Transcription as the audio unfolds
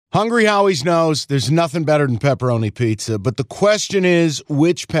Hungry Howie's knows there's nothing better than pepperoni pizza, but the question is,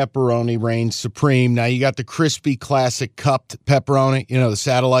 which pepperoni reigns supreme? Now, you got the crispy classic cupped pepperoni, the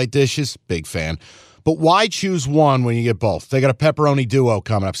satellite dishes, big fan. But why choose one when you get both? They got a pepperoni duo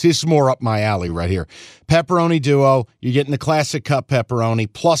coming up. See, this is more up my alley right here. Pepperoni duo, you're getting the classic cup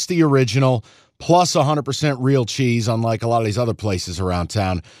pepperoni, plus the original, plus 100% real cheese, unlike a lot of these other places around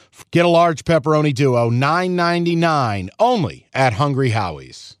town. Get a large pepperoni duo, $9.99, only at Hungry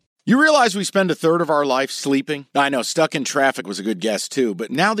Howie's. You realize we spend a third of our life sleeping? I know, stuck in traffic was a good guess too, but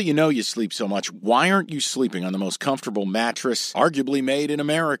now that you know you sleep so much, why aren't you sleeping on the most comfortable mattress arguably made in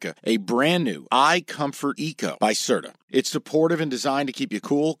America? A brand new iComfort Eco by Serta. It's supportive and designed to keep you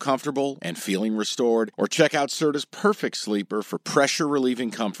cool, comfortable, and feeling restored. Or check out Serta's Perfect Sleeper for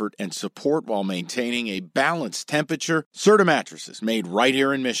pressure-relieving comfort and support while maintaining a balanced temperature. Serta mattresses made right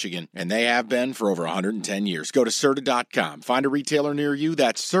here in Michigan, and they have been for over 110 years. Go to Serta.com. Find a retailer near you.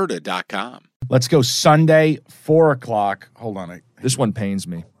 That's Serta.com. Let's go Sunday, 4 o'clock. Hold on. This one pains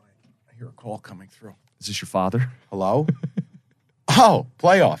me. I hear a call coming through. Is this your father? Hello? Oh,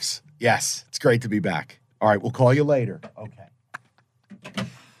 playoffs. Yes, it's great to be back. All right, we'll call you later. Okay.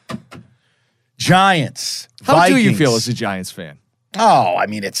 Giants. How Vikings. do you feel as a Giants fan? Oh, I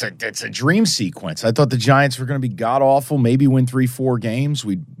mean, it's a dream sequence. I thought the Giants were going to be god-awful, maybe win 3-4 games.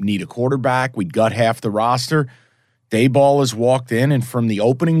 We'd need a quarterback. We'd gut half the roster. Dayball has walked in, and from the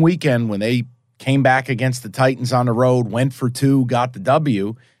opening weekend when they came back against the Titans on the road, went for 2, got the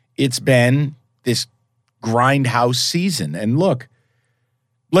W, it's been this grindhouse season. And look,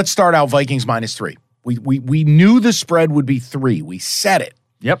 let's start out Vikings -3. We knew the spread would be 3. We said it.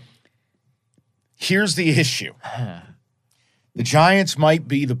 Yep. Here's the issue. The Giants might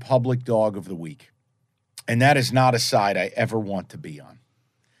be the public dog of the week, and that is not a side I ever want to be on.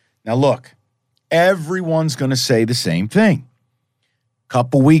 Now, look, everyone's going to say the same thing. A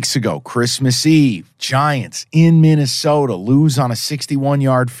couple weeks ago, Christmas Eve, Giants in Minnesota lose on a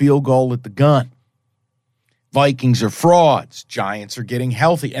 61-yard field goal at the gun. Vikings are frauds. Giants are getting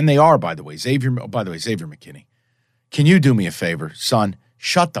healthy. And they are, by the way. Xavier McKinney. Can you do me a favor, son?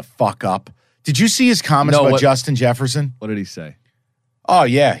 Shut the fuck up. Did you see his comments about Justin Jefferson? What did he say? Oh,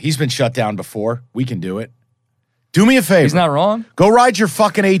 yeah. He's been shut down before. We can do it. Do me a favor. He's not wrong. Go ride your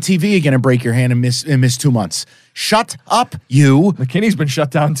fucking ATV again and break your hand and miss 2 months. Shut up, you. McKinney's been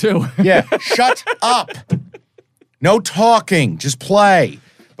shut down, too. Yeah, shut up. No talking. Just play.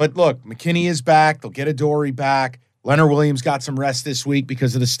 But look, McKinney is back. They'll get Adoree back. Leonard Williams got some rest this week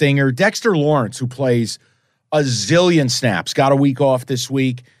because of the stinger. Dexter Lawrence, who plays a zillion snaps, got a week off this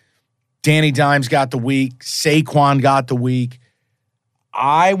week. Danny Dimes got the week. Saquon got the week.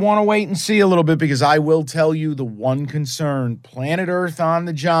 I want to wait and see a little bit because I will tell you the one concern, planet Earth on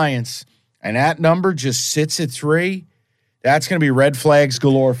the Giants, and that number just sits at 3. That's going to be red flags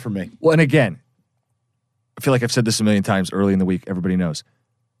galore for me. Well, and again, I feel like I've said this a million times early in the week. Everybody knows.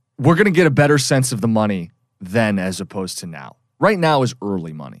 We're going to get a better sense of the money then as opposed to now. Right now is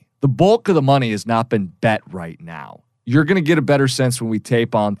early money. The bulk of the money has not been bet right now. You're going to get a better sense when we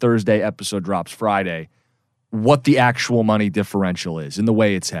tape on Thursday, episode drops Friday, what the actual money differential is and the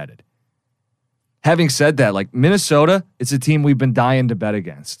way it's headed. Having said that, like Minnesota, it's a team we've been dying to bet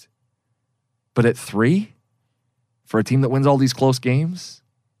against. But at 3, for a team that wins all these close games,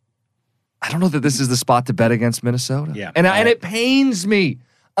 I don't know that this is the spot to bet against Minnesota. Yeah. And it pains me.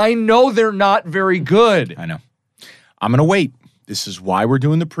 I know they're not very good. I know. I'm going to wait. This is why we're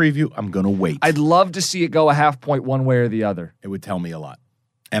doing the preview. I'm going to wait. I'd love to see it go a half point one way or the other. It would tell me a lot.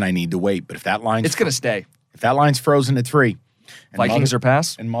 And I need to wait. But if that line's... It's going to stay. If that line's frozen at 3... Vikings are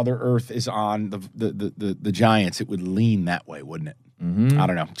pass? And Mother Earth is on the Giants, it would lean that way, wouldn't it? Mm-hmm. I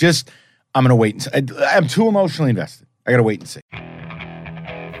don't know. I'm going to wait and see. I'm too emotionally invested. I got to wait and see.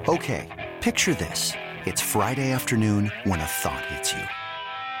 Okay, picture this. It's Friday afternoon when a thought hits you.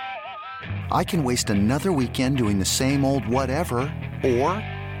 I can waste another weekend doing the same old whatever, or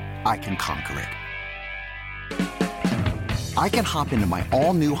I can conquer it. I can hop into my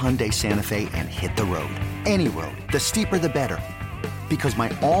all-new Hyundai Santa Fe and hit the road. Any road. The steeper, the better. Because my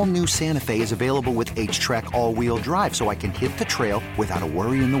all-new Santa Fe is available with H-Track all-wheel drive, so I can hit the trail without a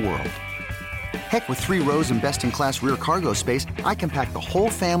worry in the world. Heck, with 3 rows and best-in-class rear cargo space, I can pack the whole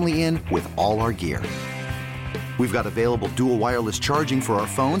family in with all our gear. We've got available dual wireless charging for our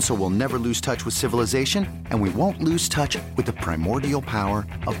phones, so we'll never lose touch with civilization, and we won't lose touch with the primordial power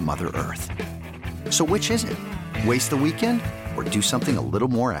of Mother Earth. So which is it? Waste the weekend or do something a little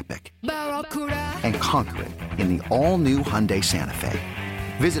more epic? And conquer it in the all-new Hyundai Santa Fe.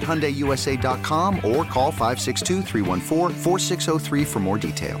 Visit HyundaiUSA.com or call 562-314-4603 for more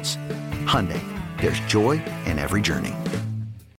details. Hyundai, there's joy in every journey.